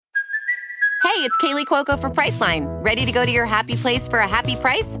Hey, it's Kaylee Cuoco for Priceline. Ready to go to your happy place for a happy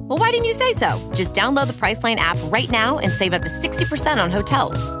price? Well, why didn't you say so? Just download the Priceline app right now and save up to 60% on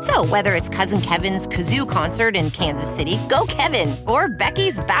hotels. So whether it's Cousin Kevin's Kazoo Concert in Kansas City, go Kevin, or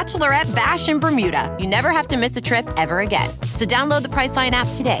Becky's Bachelorette Bash in Bermuda, you never have to miss a trip ever again. So download the Priceline app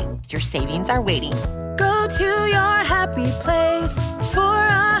today. Your savings are waiting. Go to your happy place for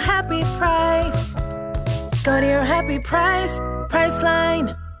a happy price. Go to your happy price,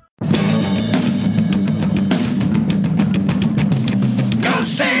 Priceline. Go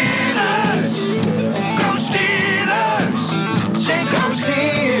Steelers! Go Steelers! Say go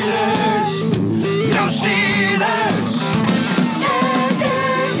Steelers! Go Steelers! Yeah,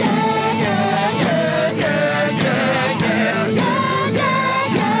 yeah, yeah, yeah, yeah, yeah, yeah,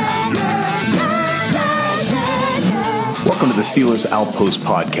 yeah. Welcome to the Steelers Outpost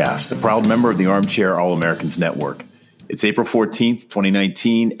Podcast, a proud member of the Armchair All-Americans Network. It's April 14th,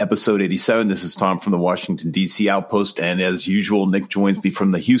 2019, episode 87. This is Tom from the Washington, D.C. Outpost, and as usual, Nick joins me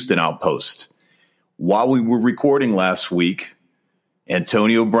from the Houston Outpost. While we were recording last week,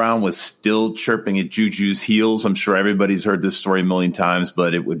 Antonio Brown was still chirping at Juju's heels. I'm sure everybody's heard this story a million times,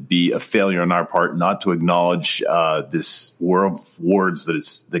 but it would be a failure on our part not to acknowledge this war of words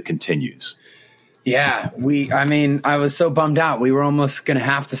that continues. Yeah, I was so bummed out. We were almost going to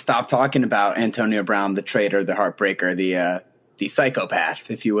have to stop talking about Antonio Brown, the traitor, the heartbreaker, the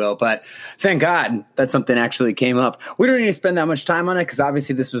psychopath, if you will. But thank God that something actually came up. We don't need to spend that much time on it because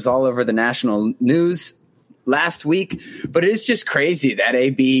obviously this was all over the national news last week. But it is just crazy that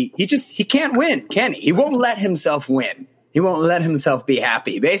AB, he can't win, can he? He won't let himself win. He won't let himself be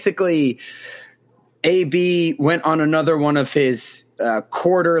happy. Basically, AB went on another one of his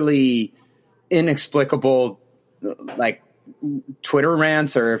quarterly inexplicable Twitter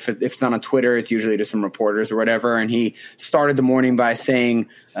rants, or if it's on a Twitter, it's usually to some reporters or whatever. And he started the morning by saying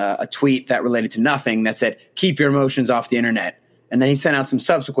a tweet that related to nothing that said, "Keep your emotions off the internet." And then he sent out some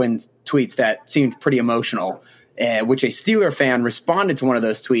subsequent tweets that seemed pretty emotional, which a Steeler fan responded to one of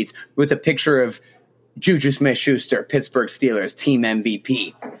those tweets with a picture of Juju Smith-Schuster, Pittsburgh Steelers team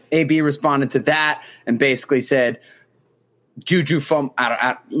MVP. AB responded to that and basically said, Juju I'm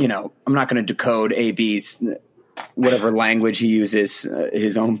not going to decode AB's whatever language he uses,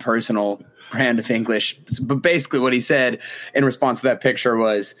 his own personal brand of English. But basically what he said in response to that picture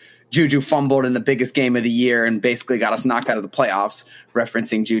was Juju fumbled in the biggest game of the year and basically got us knocked out of the playoffs,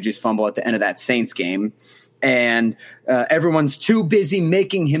 referencing Juju's fumble at the end of that Saints game. And everyone's too busy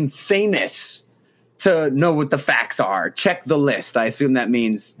making him famous to know what the facts are. Check the list. I assume that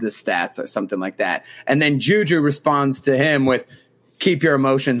means the stats or something like that. And then Juju responds to him with, "Keep your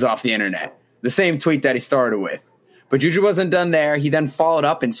emotions off the internet." The same tweet that he started with. But Juju wasn't done there. He then followed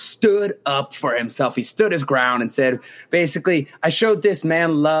up and stood up for himself. He stood his ground and said, basically, "I showed this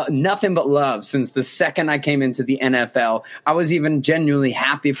man nothing but love since the second I came into the NFL. I was even genuinely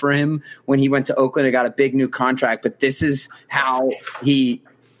happy for him when he went to Oakland and got a big new contract. But this is how he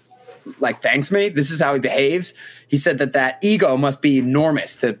thanks me. This is how he behaves." He said that ego must be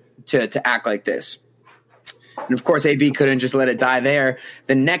enormous to act like this. And of course, AB couldn't just let it die there.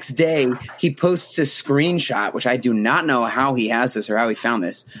 The next day, he posts a screenshot, which I do not know how he has this or how he found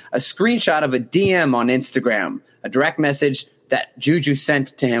this, a screenshot of a DM on Instagram, a direct message that Juju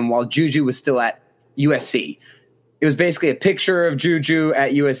sent to him while Juju was still at USC. It was basically a picture of Juju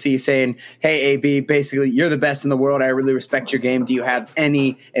at USC saying, "Hey, AB, basically, you're the best in the world. I really respect your game. Do you have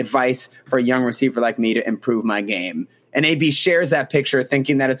any advice for a young receiver like me to improve my game?" And AB shares that picture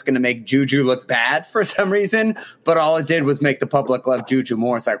thinking that it's going to make Juju look bad for some reason, but all it did was make the public love Juju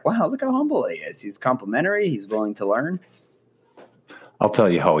more. It's like, wow, look how humble he is. He's complimentary. He's willing to learn. I'll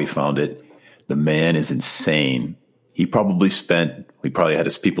tell you how he found it. The man is insane. He probably had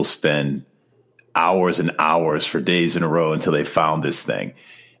his people spend hours and hours for days in a row until they found this thing.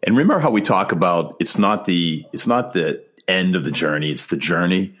 And remember how we talk about it's not the end of the journey, it's the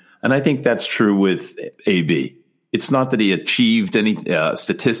journey. And I think that's true with AB. It's not that he achieved any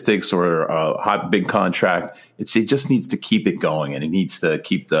statistics or a big contract. He just needs to keep it going, and he needs to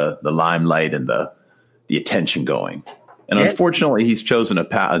keep the limelight and the attention going. And unfortunately, he's chosen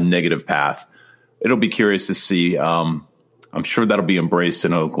a negative path. It'll be curious to see. I'm sure that'll be embraced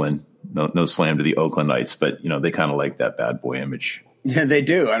in Oakland. No slam to the Oakland Knights, but they kind of like that bad boy image. Yeah, they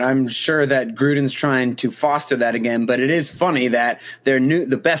do, and I'm sure that Gruden's trying to foster that again. But it is funny that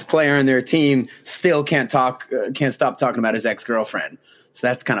the best player on their team still can't stop talking about his ex-girlfriend. So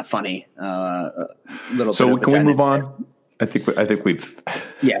that's kind of funny. So can we move on? I think we've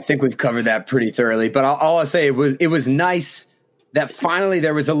I think we've covered that pretty thoroughly. But all I'll say it was nice that finally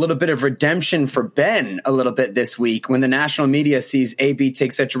there was a little bit of redemption for Ben a little bit this week when the national media sees AB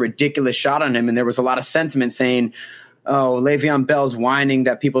take such a ridiculous shot on him. And there was a lot of sentiment saying, oh, Le'Veon Bell's whining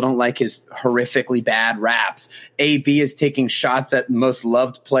that people don't like his horrifically bad raps. AB is taking shots at most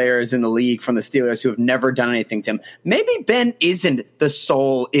loved players in the league from the Steelers who have never done anything to him. Maybe Ben isn't the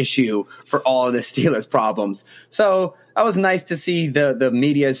sole issue for all of the Steelers' problems. So that was nice to see the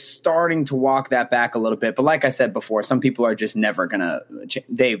media starting to walk that back a little bit. But like I said before, some people are just never going to –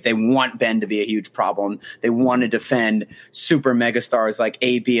 they want Ben to be a huge problem. They want to defend super megastars like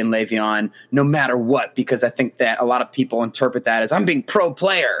AB and Le'Veon no matter what, because I think that a lot of people interpret that as I'm being pro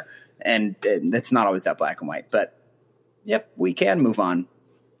player, and it's not always that black and white. But, yep, we can move on.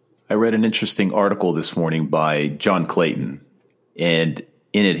 I read an interesting article this morning by John Clayton, and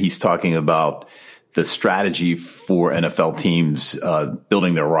in it he's talking about – the strategy for NFL teams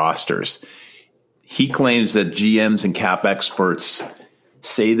building their rosters. He claims that GMs and cap experts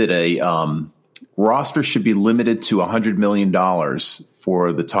say that a roster should be limited to $100 million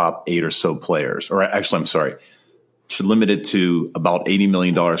for the top 8 or so players. Or actually, I'm sorry, should limit it to about $80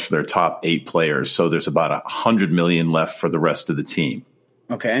 million for their top 8 players. So there's about $100 million left for the rest of the team.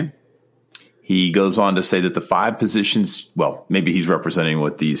 Okay. He goes on to say that the 5 positions, well, maybe he's representing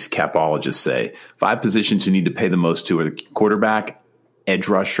what these capologists say. 5 positions you need to pay the most to are the quarterback, edge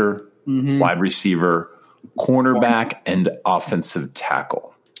rusher, wide receiver, cornerback, and offensive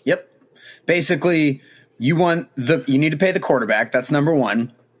tackle. Yep. Basically, you need to pay the quarterback. That's number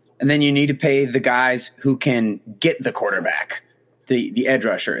 1. And then you need to pay the guys who can get the quarterback, the edge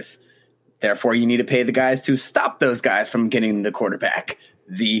rushers. Therefore, you need to pay the guys to stop those guys from getting the quarterback,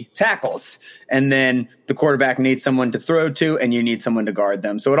 the tackles. And then the quarterback needs someone to throw to, and you need someone to guard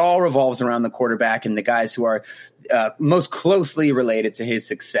them. So it all revolves around the quarterback and the guys who are most closely related to his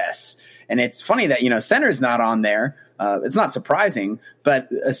success. And it's funny that, center's not on there. It's not surprising, but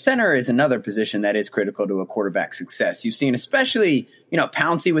a center is another position that is critical to a quarterback's success. You've seen especially,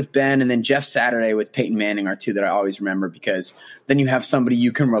 Pouncey with Ben and then Jeff Saturday with Peyton Manning are 2 that I always remember, because then you have somebody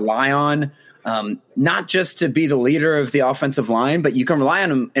you can rely on, not just to be the leader of the offensive line, but you can rely on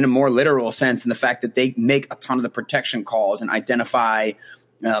them in a more literal sense in the fact that they make a ton of the protection calls and identify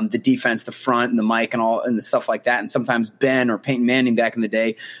the defense, the front, and the mic, and all, and the stuff like that. And sometimes Ben or Peyton Manning back in the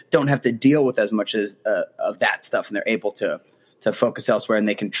day don't have to deal with as much as of that stuff, and they're able to focus elsewhere, and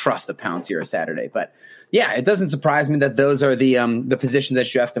they can trust the Pouncey or a Saturday. But yeah, it doesn't surprise me that those are the positions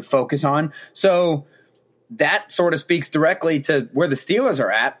that you have to focus on. So that sort of speaks directly to where the Steelers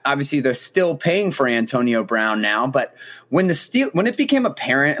are at. Obviously, they're still paying for Antonio Brown now, but when it became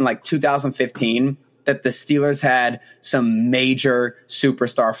apparent in like 2015 that the Steelers had some major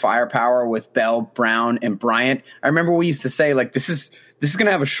superstar firepower with Bell, Brown, and Bryant, I remember we used to say, like, this is going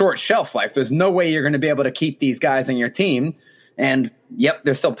to have a short shelf life. There's no way you're going to be able to keep these guys on your team. And yep,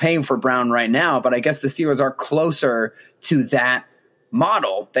 they're still paying for Brown right now, but I guess the Steelers are closer to that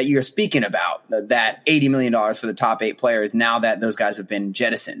model that you're speaking about, that $80 million for the top 8 players now that those guys have been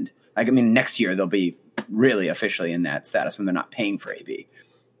jettisoned. Next year they'll be really officially in that status when they're not paying for AB.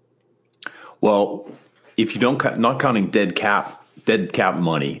 Well, if you don't, not counting dead cap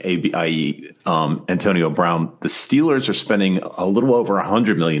money, i.e. Antonio Brown, the Steelers are spending a little over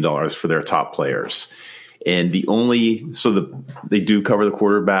 $100 million for their top players. And they do cover the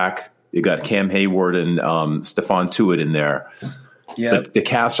quarterback. You got Cam Hayward and Stephon Tuitt in there. Yeah, the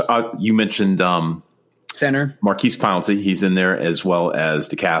cast you mentioned center Marquise Pouncey, he's in there, as well as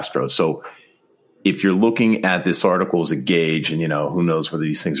DeCastro. So if you're looking at this article as a gauge, and who knows whether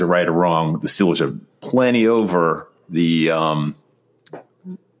these things are right or wrong, the Steelers are plenty over the I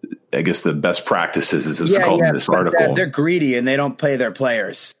guess the best practices is called in this article. They're greedy and they don't pay their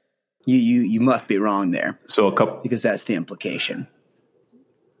players. You must be wrong there. So because that's the implication.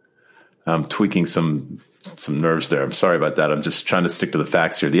 I'm tweaking some nerves there. I'm sorry about that. I'm just trying to stick to the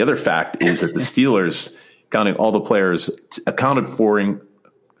facts here. The other fact is that the Steelers, counting all the players, accounting for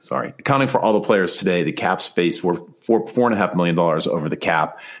all the players today, the cap space were $4.5 million over the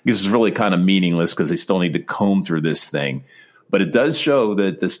cap. This is really kind of meaningless because they still need to comb through this thing. But it does show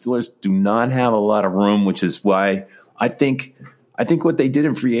that the Steelers do not have a lot of room, which is why I think what they did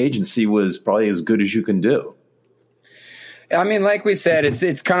in free agency was probably as good as you can do. Like we said,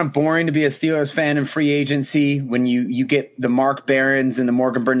 it's kind of boring to be a Steelers fan in free agency when you get the Mark Barons and the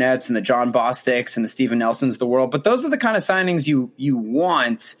Morgan Burnett's and the John Bosticks and the Steven Nelsons of the world. But those are the kind of signings you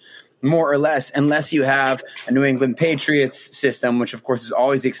want, more or less, unless you have a New England Patriots system, which of course is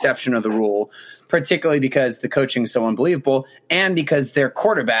always the exception of the rule, particularly because the coaching is so unbelievable and because their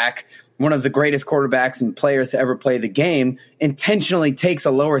quarterback, one of the greatest quarterbacks and players to ever play the game, intentionally takes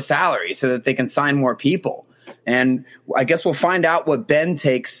a lower salary so that they can sign more people. And I guess we'll find out what Ben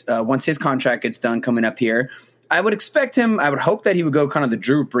takes once his contract gets done coming up here. I would hope that he would go kind of the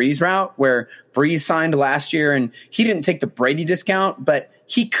Drew Brees route, where Brees signed last year and he didn't take the Brady discount, but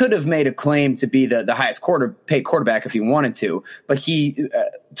he could have made a claim to be the highest paid quarterback if he wanted to, but he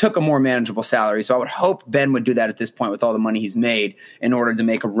took a more manageable salary. So I would hope Ben would do that at this point with all the money he's made in order to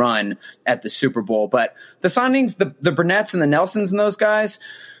make a run at the Super Bowl. But the signings, the Burnetts and the Nelsons and those guys,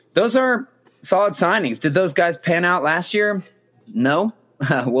 those are solid signings. Did those guys pan out last year? No.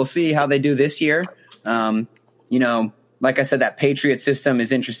 We'll see how they do this year. Like I said, that Patriot system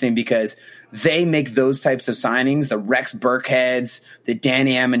is interesting because they make those types of signings, the Rex Burkheads, the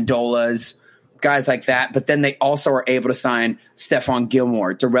Danny Amendolas, guys like that. But then they also are able to sign Stephon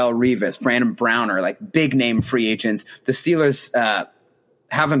Gilmore, Darrelle Revis, Brandon Browner, like big name free agents. The Steelers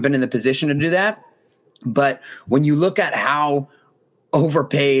haven't been in the position to do that. But when you look at how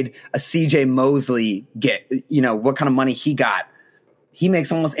overpaid a CJ Mosley what kind of money he got, he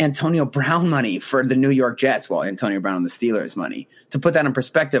makes almost Antonio Brown money for the New York Jets. Well, Antonio Brown and the Steelers money. To put that in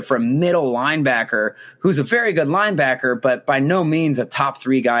perspective, for a middle linebacker who's a very good linebacker, but by no means a top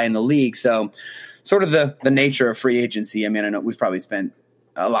 3 guy in the league. So sort of the nature of free agency. I mean, I know we've probably spent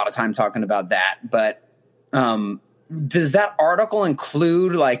a lot of time talking about that, but does that article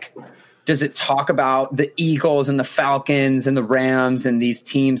include, does it talk about the Eagles and the Falcons and the Rams and these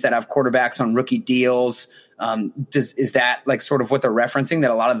teams that have quarterbacks on rookie deals? Is that sort of what they're referencing, that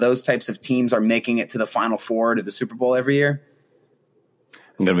a lot of those types of teams are making it to the Final Four, to the Super Bowl every year?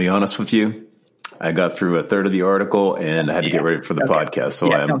 I'm going to be honest with you. I got through a third of the article and I had to get ready for the podcast.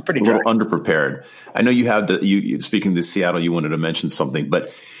 So I'm a little underprepared. I know you have speaking to Seattle, you wanted to mention something,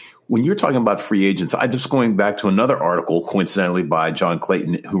 but when you're talking about free agents, I'm just going back to another article, coincidentally by John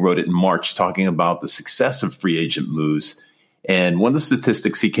Clayton, who wrote it in March, talking about the success of free agent moves. And one of the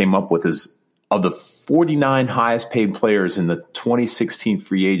statistics he came up with is of the 49 highest paid players in the 2016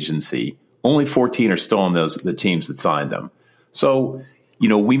 free agency, only 14 are still on the teams that signed them. So,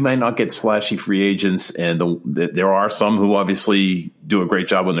 we might not get splashy free agents, and there are some who obviously do a great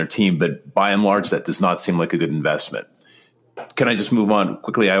job on their team, but by and large, that does not seem like a good investment. Can I just move on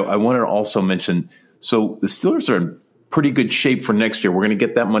quickly? I wanted to also mention, so the Steelers are in pretty good shape for next year. We're going to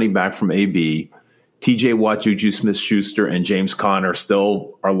get that money back from AB. TJ Watt, Juju Smith-Schuster, and James Conner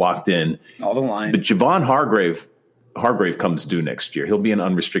still are locked in. All the line. But Javon Hargrave comes due next year. He'll be an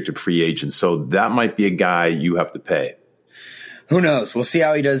unrestricted free agent. So that might be a guy you have to pay. Who knows? We'll see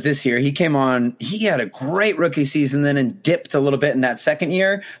how he does this year. He had a great rookie season then and dipped a little bit in that second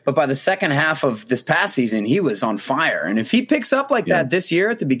year. But by the second half of this past season, he was on fire. And if he picks up that this year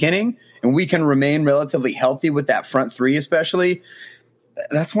at the beginning, and we can remain relatively healthy with that front 3 especially,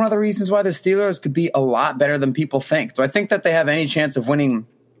 that's one of the reasons why the Steelers could be a lot better than people think. Do I think that they have any chance of winning,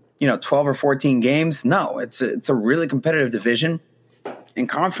 12 or 14 games? No, it's a really competitive division and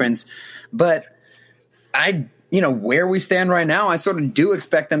conference. But where we stand right now, I sort of do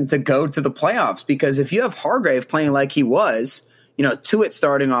expect them to go to the playoffs, because if you have Hargrave playing like he was, Tuitt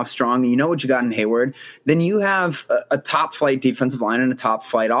starting off strong, and what you got in Hayward, then you have a top flight defensive line and a top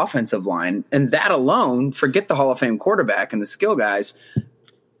flight offensive line. And that alone, forget the Hall of Fame quarterback and the skill guys,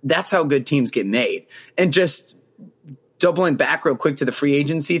 that's how good teams get made. And just doubling back real quick to the free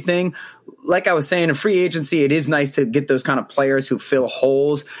agency thing, like I was saying, in free agency, it is nice to get those kind of players who fill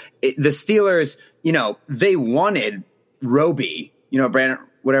holes. The Steelers, they wanted Roby, Brandon,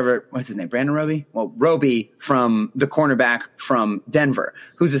 what's his name? Brandon Roby? Well, Roby from the cornerback from Denver,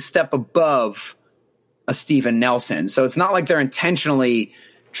 who's a step above a Steven Nelson. So it's not like they're intentionally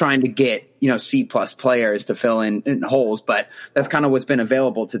trying to get, C+ players to fill in holes, but that's kind of what's been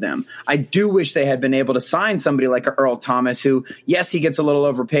available to them. I do wish they had been able to sign somebody like Earl Thomas, who, yes, he gets a little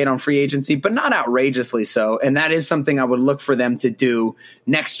overpaid on free agency, but not outrageously so. And that is something I would look for them to do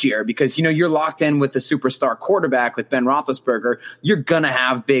next year, because, you're locked in with the superstar quarterback with Ben Roethlisberger. You're going to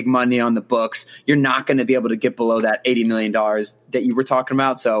have big money on the books. You're not going to be able to get below that $80 million that you were talking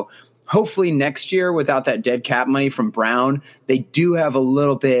about. So hopefully next year, without that dead cap money from Brown, they do have a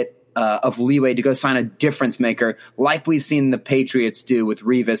little bit of leeway to go sign a difference maker, like we've seen the Patriots do with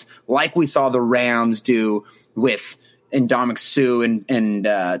Revis, like we saw the Rams do with Ndamukong Suh and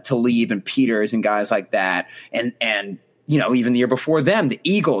Talib and Peters and guys like that. And even the year before them, the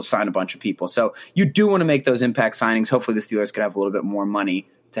Eagles signed a bunch of people. So you do want to make those impact signings. Hopefully the Steelers could have a little bit more money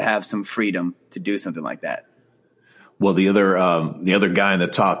to have some freedom to do something like that. Well, the other guy in the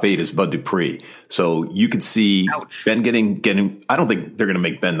top 8 is Bud Dupree. So you could see Ben getting. I don't think they're going to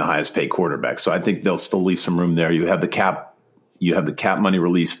make Ben the highest paid quarterback. So I think they'll still leave some room there. You have the cap money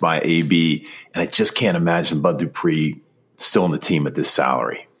released by AB, and I just can't imagine Bud Dupree still on the team at this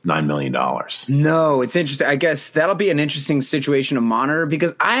salary. $9 million. No, it's interesting. I guess that'll be an interesting situation to monitor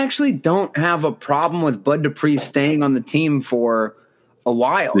because I actually don't have a problem with Bud Dupree staying on the team for a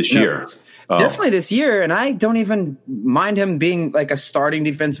while. This year. Definitely this year, and I don't even mind him being like a starting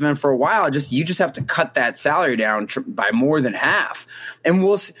defensive end for a while. You just have to cut that salary down by more than half, and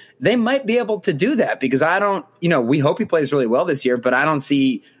they might be able to do that because I don't. We hope he plays really well this year, but I don't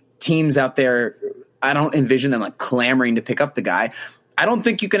see teams out there. I don't envision them like clamoring to pick up the guy. I don't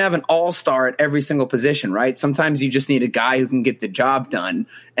think you can have an all-star at every single position, right? Sometimes you just need a guy who can get the job done,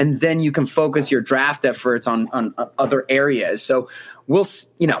 and then you can focus your draft efforts on other areas. So we'll.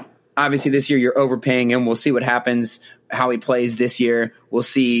 Obviously, this year you're overpaying him. We'll see what happens, how he plays this year. We'll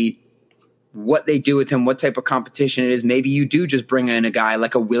see what they do with him, what type of competition it is. Maybe you do just bring in a guy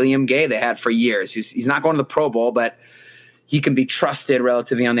like a William Gay they had for years. He's not going to the Pro Bowl, but he can be trusted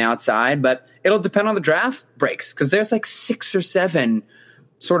relatively on the outside. But it'll depend on the draft breaks because there's like 6 or 7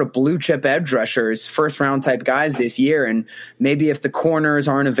 sort of blue chip edge rushers, first round type guys this year. And maybe if the corners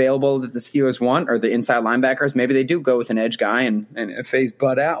aren't available that the Steelers want or the inside linebackers, maybe they do go with an edge guy and phase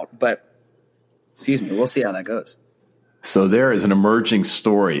Bud out. But we'll see how that goes. So there is an emerging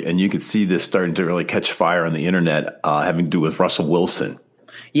story, and you can see this starting to really catch fire on the internet, having to do with Russell Wilson.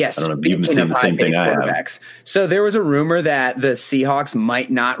 Yes. I don't know if you've seen the same thing I have. So there was a rumor that the Seahawks might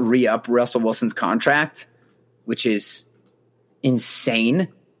not re-up Russell Wilson's contract, which is insane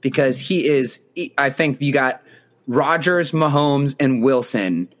because I think you got Rodgers, Mahomes, and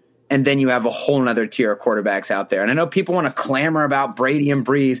Wilson, and then you have a whole nother tier of quarterbacks out there. And I know people want to clamor about Brady and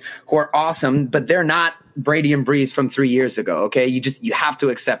Breeze, who are awesome, but they're not Brady and Breeze from 3 years ago. Okay. You have to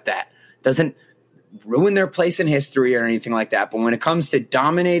accept that. Doesn't ruin their place in history or anything like that. But when it comes to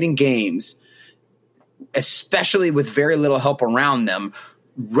dominating games, especially with very little help around them,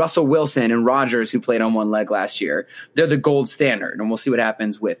 Russell Wilson and Rodgers, who played on one leg last year, they're the gold standard, and we'll see what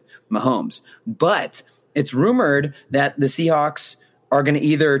happens with Mahomes. But it's rumored that the Seahawks are going to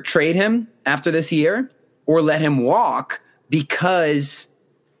either trade him after this year or let him walk because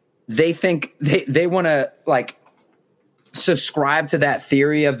they think they want to subscribe to that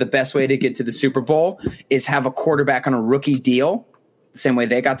theory of the best way to get to the Super Bowl is have a quarterback on a rookie deal. The same way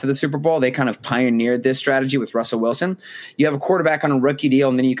they got to the Super Bowl, they kind of pioneered this strategy with Russell Wilson. You have a quarterback on a rookie deal,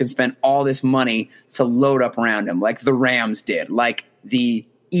 and then you can spend all this money to load up around him, like the Rams did, like the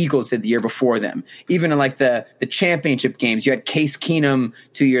Eagles did the year before them. Even in like the championship games, you had Case Keenum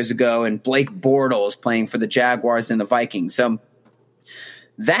 2 years ago and Blake Bortles playing for the Jaguars and the Vikings. So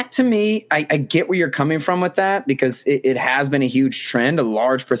that, to me, I get where you're coming from with that because it has been a huge trend. A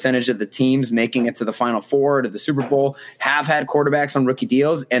large percentage of the teams making it to the Final Four, to the Super Bowl, have had quarterbacks on rookie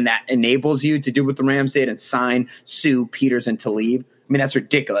deals, and that enables you to do what the Rams did and sign Sue, Peters, and Talib. I mean, that's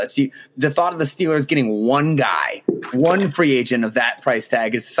ridiculous. The thought of the Steelers getting one guy, one free agent of that price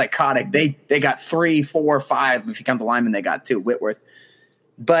tag is psychotic. They got 3, 4, 5, if you count the linemen they got too, Whitworth.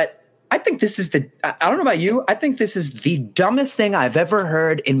 But I think this is I don't know about you. I think this is the dumbest thing I've ever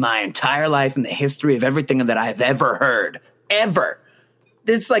heard in my entire life in the history of everything that I've ever heard. Ever.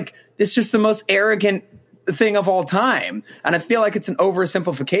 It's just the most arrogant thing of all time. And I feel like it's an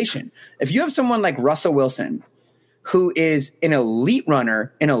oversimplification. If you have someone like Russell Wilson, who is an elite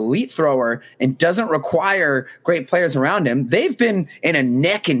runner, an elite thrower, and doesn't require great players around him, they've been in a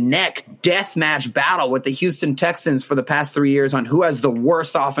neck-and-neck death match battle with the Houston Texans for the past 3 years on who has the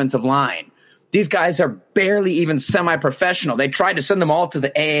worst offensive line. These guys are barely even semi-professional. They tried to send them all to the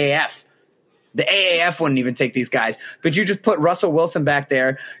AAF. The AAF wouldn't even take these guys. But you just put Russell Wilson back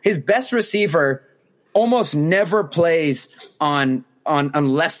there. His best receiver almost never plays on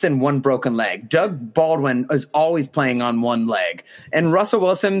less than one broken leg. Doug Baldwin is always playing on one leg. And Russell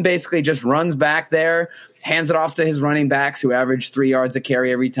Wilson basically just runs back there, hands it off to his running backs who average 3 yards a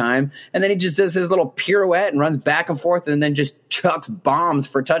carry every time. And then he just does his little pirouette and runs back and forth and then just chucks bombs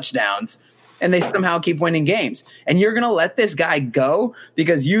for touchdowns. And they somehow keep winning games. And you're going to let this guy go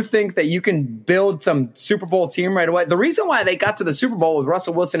because you think that you can build some Super Bowl team right away. The reason why they got to the Super Bowl with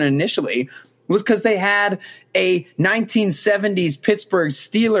Russell Wilson initially was because they had a 1970s Pittsburgh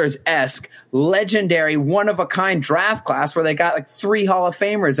Steelers-esque legendary one-of-a-kind draft class where they got like 3 Hall of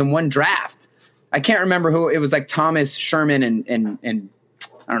Famers in one draft. I can't remember who. It was like Thomas Sherman and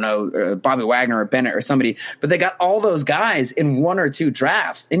I don't know, Bobby Wagner or Bennett or somebody. But they got all those guys in 1 or 2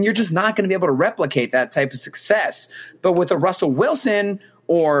 drafts, and you're just not going to be able to replicate that type of success. But with a Russell Wilson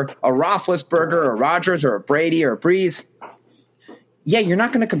or a Roethlisberger or a Rodgers or a Brady or a Breeze, yeah, you're not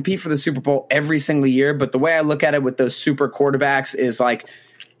going to compete for the Super Bowl every single year, but the way I look at it with those super quarterbacks is like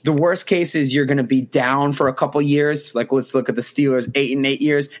the worst case is you're going to be down for a couple years. Like let's look at the Steelers 8 and 8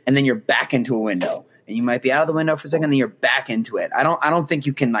 years, and then you're back into a window. and you might be out of the window for a second, then you're back into it. I don't think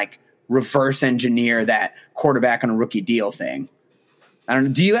you can like reverse engineer that quarterback on a rookie deal thing. I don't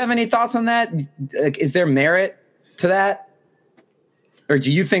know. Do you have any thoughts on that? Like, is there merit to that? Or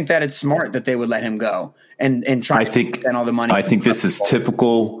do you think that it's smart that they would let him go and try to spend all the money? I think this is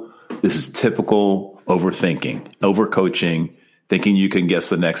typical. This is typical overthinking, overcoaching, thinking you can guess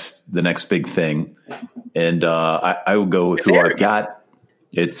the next big thing. And I will go with who I've got.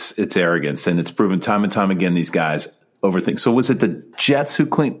 It's arrogance, and it's proven time and time again. These guys overthink. So was it the Jets who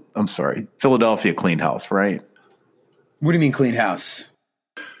cleaned? I'm sorry, Philadelphia cleaned house, right? What do you mean clean house?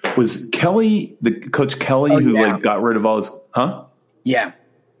 Was Kelly Coach Kelly who like got rid of all his? Huh? Yeah,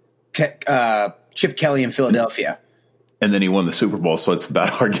 Chip Kelly in Philadelphia, and then he won the Super Bowl. So it's a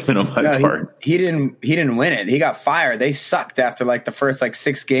bad argument on my part. He didn't win it. He got fired. They sucked after like the first like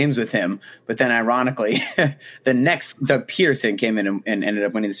 6 games with him. But then ironically, the next Doug Peterson came in and ended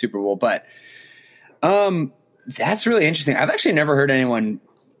up winning the Super Bowl. But that's really interesting. I've actually never heard anyone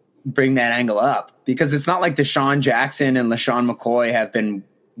bring that angle up because it's not like Deshaun Jackson and LaShawn McCoy have been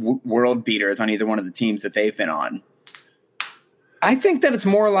world beaters on either one of the teams that they've been on. I think that it's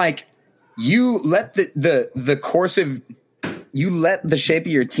more like you let the course of you let the shape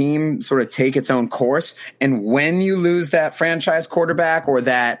of your team sort of take its own course, and when you lose that franchise quarterback or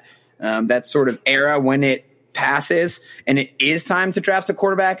that sort of era when it passes and it is time to draft a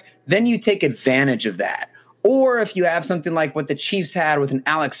quarterback, then you take advantage of that. Or if you have something like what the Chiefs had with an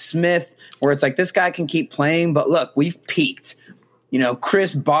Alex Smith, where it's like this guy can keep playing, but look, we've peaked. You know,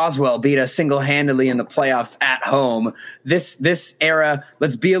 Chris Boswell beat us single-handedly in the playoffs at home. This era,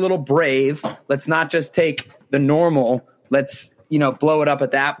 let's be a little brave. Let's not just take the normal. Let's, blow it up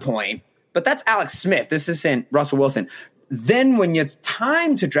at that point. But that's Alex Smith. This isn't Russell Wilson. Then when it's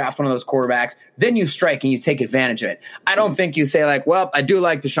time to draft one of those quarterbacks, then you strike and you take advantage of it. I don't think you say like, well, I do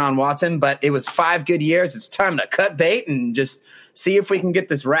like Deshaun Watson, but it was 5 good years. It's time to cut bait and just see if we can get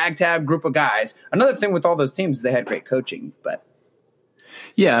this ragtag group of guys. Another thing with all those teams is they had great coaching, but.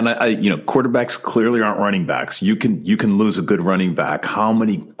 Yeah, and quarterbacks clearly aren't running backs. You can lose a good running back. How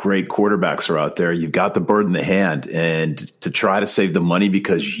many great quarterbacks are out there? You've got the bird in the hand, and to try to save the money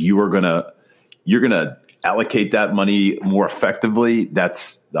because you're gonna allocate that money more effectively.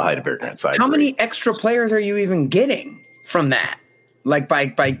 That's the height of arrogance. How many extra players are you even getting from that? Like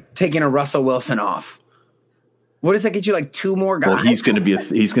by taking a Russell Wilson off, what does that get you? Like 2 more guys? Well, he's going to be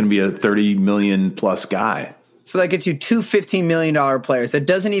a $30 million plus guy. So that gets you 2 $15 million players. That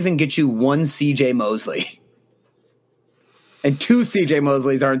doesn't even get you 1 CJ Mosley. And 2 CJ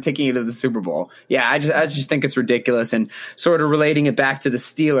Mosleys aren't taking you to the Super Bowl. Yeah, I just think it's ridiculous. And sort of relating it back to the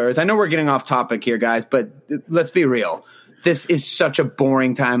Steelers. I know we're getting off topic here, guys, but let's be real. This is such a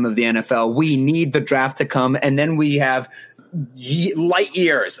boring time of the NFL. We need the draft to come, and then we have light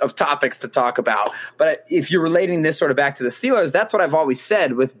years of topics to talk about. But if you're relating this sort of back to the Steelers, that's what I've always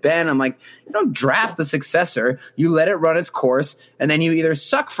said with Ben. I'm like, you don't draft the successor. You let it run its course, and then you either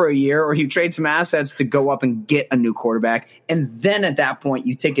suck for a year or you trade some assets to go up and get a new quarterback. And then at that point,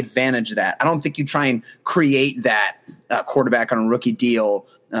 you take advantage of that. I don't think you try and create that quarterback on a rookie deal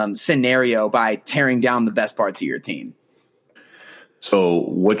scenario by tearing down the best parts of your team. So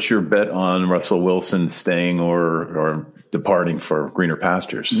what's your bet on Russell Wilson staying or departing for greener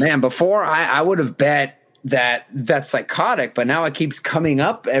pastures? Man, before I would have bet that's psychotic, but now it keeps coming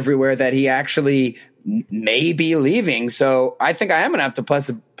up everywhere that he actually may be leaving. So I think I am going to have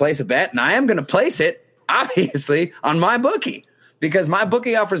to place a bet, and I am going to place it, obviously, on MyBookie. Because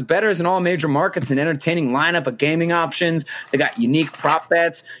MyBookie offers bettors in all major markets and entertaining lineup of gaming options. They got unique prop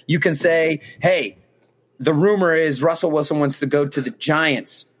bets. You can say, hey, the rumor is Russell Wilson wants to go to the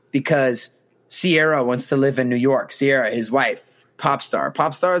Giants because Sierra wants to live in New York. Sierra, his wife, pop star.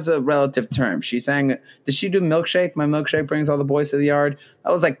 Pop star is a relative term. She sang, did she do Milkshake? My milkshake brings all the boys to the yard.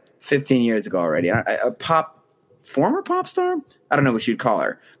 That was like 15 years ago already. A former pop star? I don't know what you'd call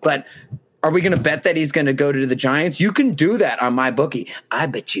her. But are we going to bet that he's going to go to the Giants? You can do that on MyBookie. I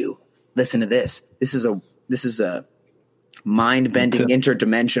bet you. Listen to this. This is a mind-bending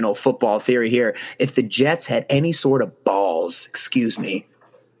interdimensional football theory here. If the Jets had any sort of balls,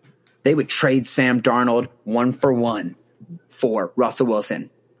 they would trade Sam Darnold 1-for-1 for Russell Wilson.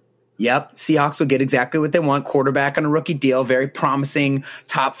 Yep, Seahawks would get exactly what they want, quarterback on a rookie deal, very promising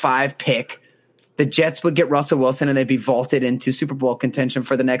top 5 pick. The Jets would get Russell Wilson and they'd be vaulted into Super Bowl contention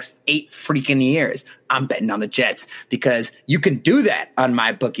for the next 8 freaking years. I'm betting on the Jets because you can do that on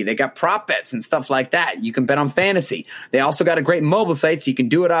MyBookie. They got prop bets and stuff like that. You can bet on fantasy. They also got a great mobile site so you can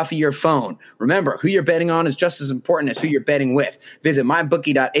do it off of your phone. Remember, who you're betting on is just as important as who you're betting with. Visit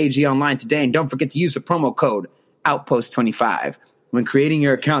mybookie.ag online today and don't forget to use the promo code OUTPOST25. when creating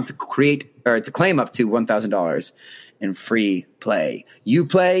your account to claim up to $1,000 in free play. You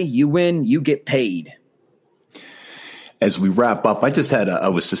play, you win, you get paid. As we wrap up, I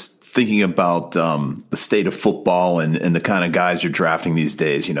was just thinking about the state of football and the kind of guys you're drafting these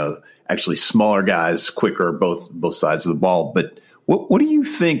days. Actually smaller guys, quicker, both sides of the ball. But what do you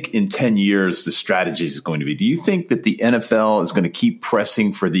think in 10 years the strategy is going to be? Do you think that the NFL is going to keep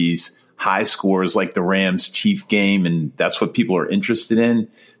pressing for these high scores like the Rams-Chief game, and that's what people are interested in?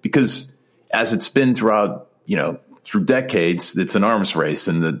 Because as it's been throughout, through decades, it's an arms race,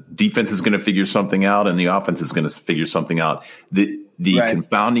 and the defense is going to figure something out, and the offense is going to figure something out. The Right.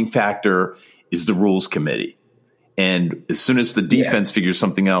 confounding factor is the rules committee. And as soon as the defense figures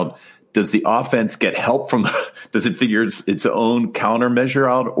something out, does the offense get help from does it figure its own countermeasure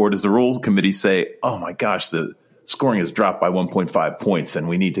out, or does the rules committee say, oh my gosh, the scoring has dropped by 1.5 points and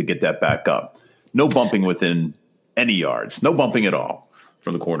we need to get that back up? No bumping within any yards, no bumping at all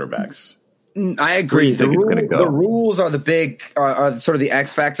from the cornerbacks. I agree. The rules are the big, are sort of the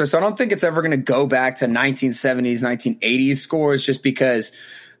X factor. So I don't think it's ever going to go back to 1970s, 1980s scores, just because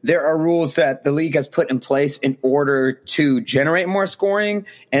there are rules that the league has put in place in order to generate more scoring.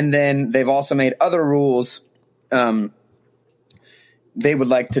 And then they've also made other rules. They would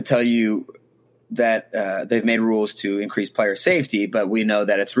like to tell you that they've made rules to increase player safety, but we know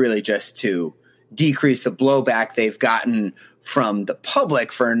that it's really just to decrease the blowback they've gotten from the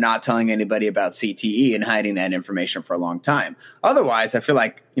public for not telling anybody about CTE and hiding that information for a long time. Otherwise, I feel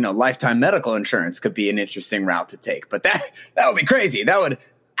like, lifetime medical insurance could be an interesting route to take, but that would be crazy. That would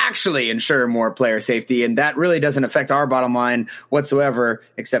actually ensure more player safety, and that really doesn't affect our bottom line whatsoever,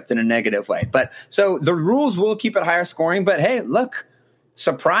 except in a negative way. But so the rules will keep it higher scoring, but hey, look,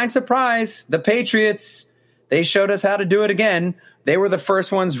 surprise, surprise, the Patriots, they showed us how to do it again. They were the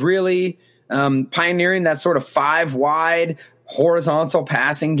first ones really pioneering that sort of 5-wide horizontal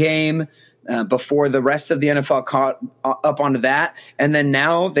passing game before the rest of the NFL caught up onto that. And then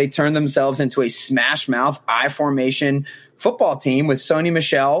now they turn themselves into a smash mouth I formation football team with Sony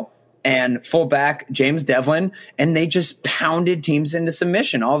Michel and fullback James Devlin. And they just pounded teams into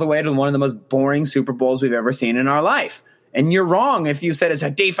submission all the way to one of the most boring Super Bowls we've ever seen in our life. And you're wrong if you said it's a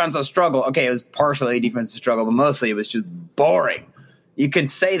defensive struggle. Okay, it was partially a defensive struggle, but mostly it was just boring. You can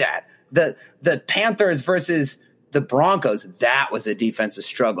say that. The Panthers versus the Broncos, that was a defensive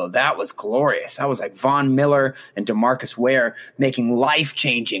struggle. That was glorious. That was like Von Miller and DeMarcus Ware making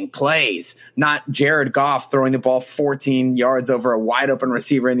life-changing plays, not Jared Goff throwing the ball 14 yards over a wide-open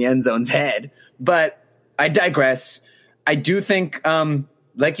receiver in the end zone's head. But I digress. I do think,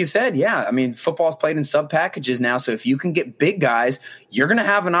 like you said, football's played in sub-packages now, so if you can get big guys, you're going to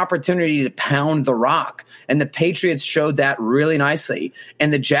have an opportunity to pound the rock. And the Patriots showed that really nicely.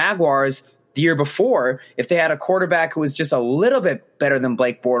 And the Jaguars, the year before, if they had a quarterback who was just a little bit better than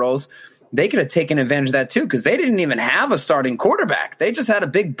Blake Bortles, they could have taken advantage of that too, because they didn't even have a starting quarterback. They just had a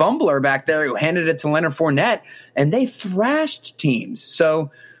big bumbler back there who handed it to Leonard Fournette, and they thrashed teams.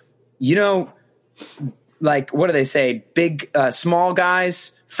 So, like, what do they say? Big, small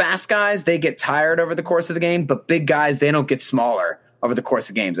guys, fast guys, they get tired over the course of the game, but big guys, they don't get smaller over the course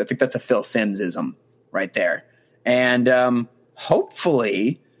of games. I think that's a Phil Simms-ism right there. And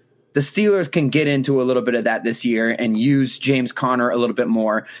hopefully the Steelers can get into a little bit of that this year and use James Conner a little bit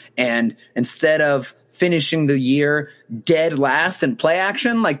more. And instead of finishing the year dead last in play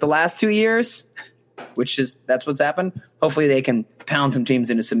action like the last 2 years, that's what's happened. Hopefully they can pound some teams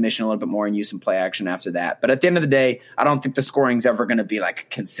into submission a little bit more and use some play action after that. But at the end of the day, I don't think the scoring's ever going to be like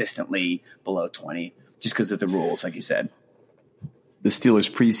consistently below 20 just because of the rules, like you said. The Steelers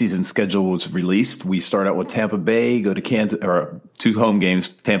preseason schedule was released. We start out with Tampa Bay, go to Kansas, or 2 home games,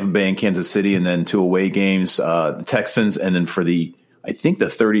 Tampa Bay and Kansas City, and then 2 away games, the Texans, and then for the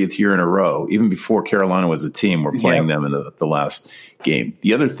 30th year in a row, even before Carolina was a team, we're playing them in the last game.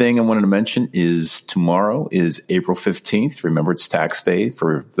 The other thing I wanted to mention is tomorrow is April 15th. Remember, it's tax day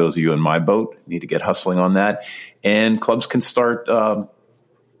for those of you in my boat. Need to get hustling on that. And clubs can start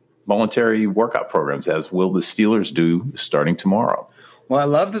voluntary workout programs, as will the Steelers do starting tomorrow. Well, I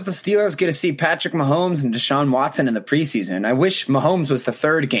love that the Steelers get to see Patrick Mahomes and Deshaun Watson in the preseason. I wish Mahomes was the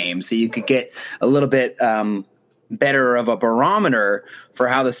 3rd game so you could get a little bit better of a barometer for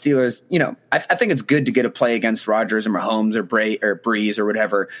how the Steelers, I think it's good to get a play against Rodgers or Mahomes or Breeze or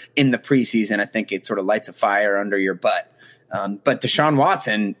whatever in the preseason. I think it sort of lights a fire under your butt. But Deshaun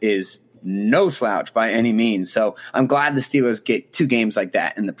Watson is no slouch by any means. So I'm glad the Steelers get 2 games like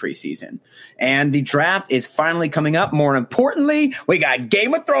that in the preseason. And the draft is finally coming up. More importantly, we got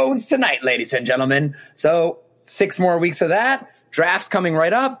Game of Thrones tonight, ladies and gentlemen. So 6 more weeks of that. Draft's coming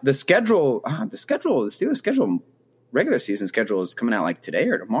right up. The Steelers schedule regular season schedule is coming out like today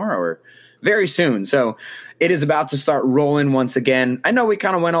or tomorrow or very soon. So it is about to start rolling once again. I know we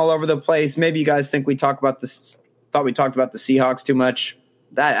kind of went all over the place. Maybe you guys think we talked about the Seahawks too much.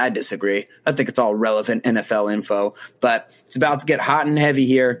 I disagree. I think it's all relevant NFL info, but it's about to get hot and heavy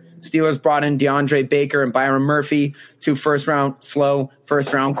here. Steelers brought in DeAndre Baker and Byron Murphy, 2 first-round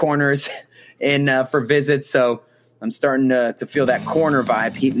corners for visits. So I'm starting to feel that corner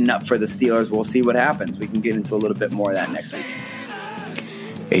vibe heating up for the Steelers. We'll see what happens. We can get into a little bit more of that next week.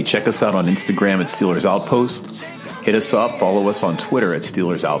 Hey, check us out on Instagram at Steelers Outpost. Hit us up, follow us on Twitter at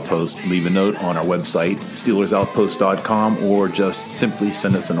Steelers Outpost, leave a note on our website, SteelersOutpost.com, or just simply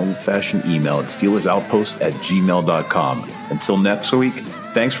send us an old-fashioned email at SteelersOutpost@gmail.com. Until next week,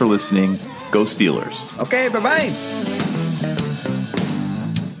 thanks for listening. Go Steelers. Okay, bye-bye.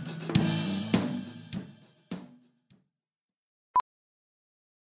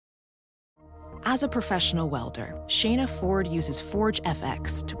 As a professional welder, Shayna Ford uses Forge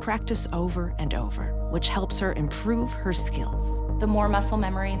FX to practice over and over, which helps her improve her skills. The more muscle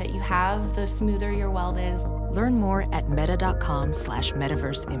memory that you have, the smoother your weld is. Learn more at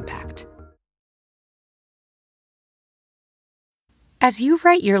meta.com/metaverseimpact. As you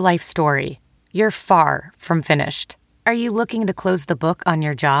write your life story, you're far from finished. Are you looking to close the book on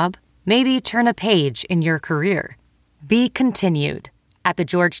your job? Maybe turn a page in your career? Be continued at the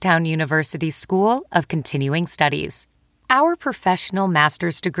Georgetown University School of Continuing Studies. Our professional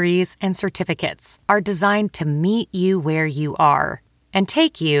master's degrees and certificates are designed to meet you where you are and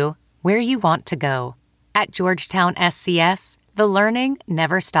take you where you want to go. At Georgetown SCS, the learning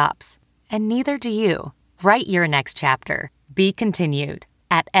never stops, and neither do you. Write your next chapter. Be continued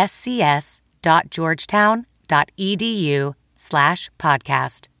at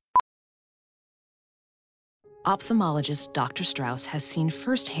scs.georgetown.edu/podcast. Ophthalmologist Dr. Strauss has seen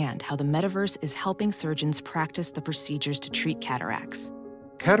firsthand how the metaverse is helping surgeons practice the procedures to treat cataracts.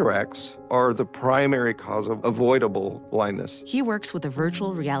 Cataracts are the primary cause of avoidable blindness. He works with a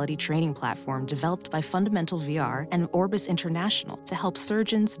virtual reality training platform developed by Fundamental VR and Orbis International to help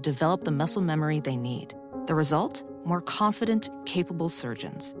surgeons develop the muscle memory they need. The result? More confident, capable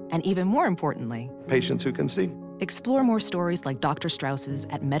surgeons. And even more importantly, patients who can see. Explore more stories like Dr. Strauss's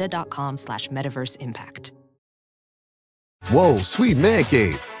at meta.com/metaverseimpact. Whoa, sweet man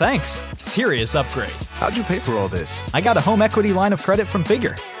cave. Thanks. Serious upgrade. How'd you pay for all this? I got a home equity line of credit from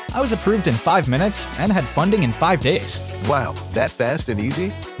Figure. I was approved in 5 minutes and had funding in 5 days. Wow, that fast and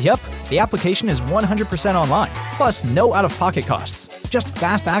easy? Yep. The application is 100% online. Plus, no out-of-pocket costs. Just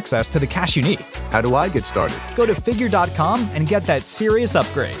fast access to the cash you need. How do I get started? Go to Figure.com and get that serious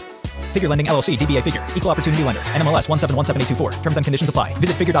upgrade. Figure Lending LLC, DBA Figure, Equal Opportunity Lender, NMLS 1717824. Terms and conditions apply.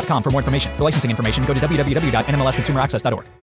 Visit Figure.com for more information. For licensing information, go to www.nmlsconsumeraccess.org.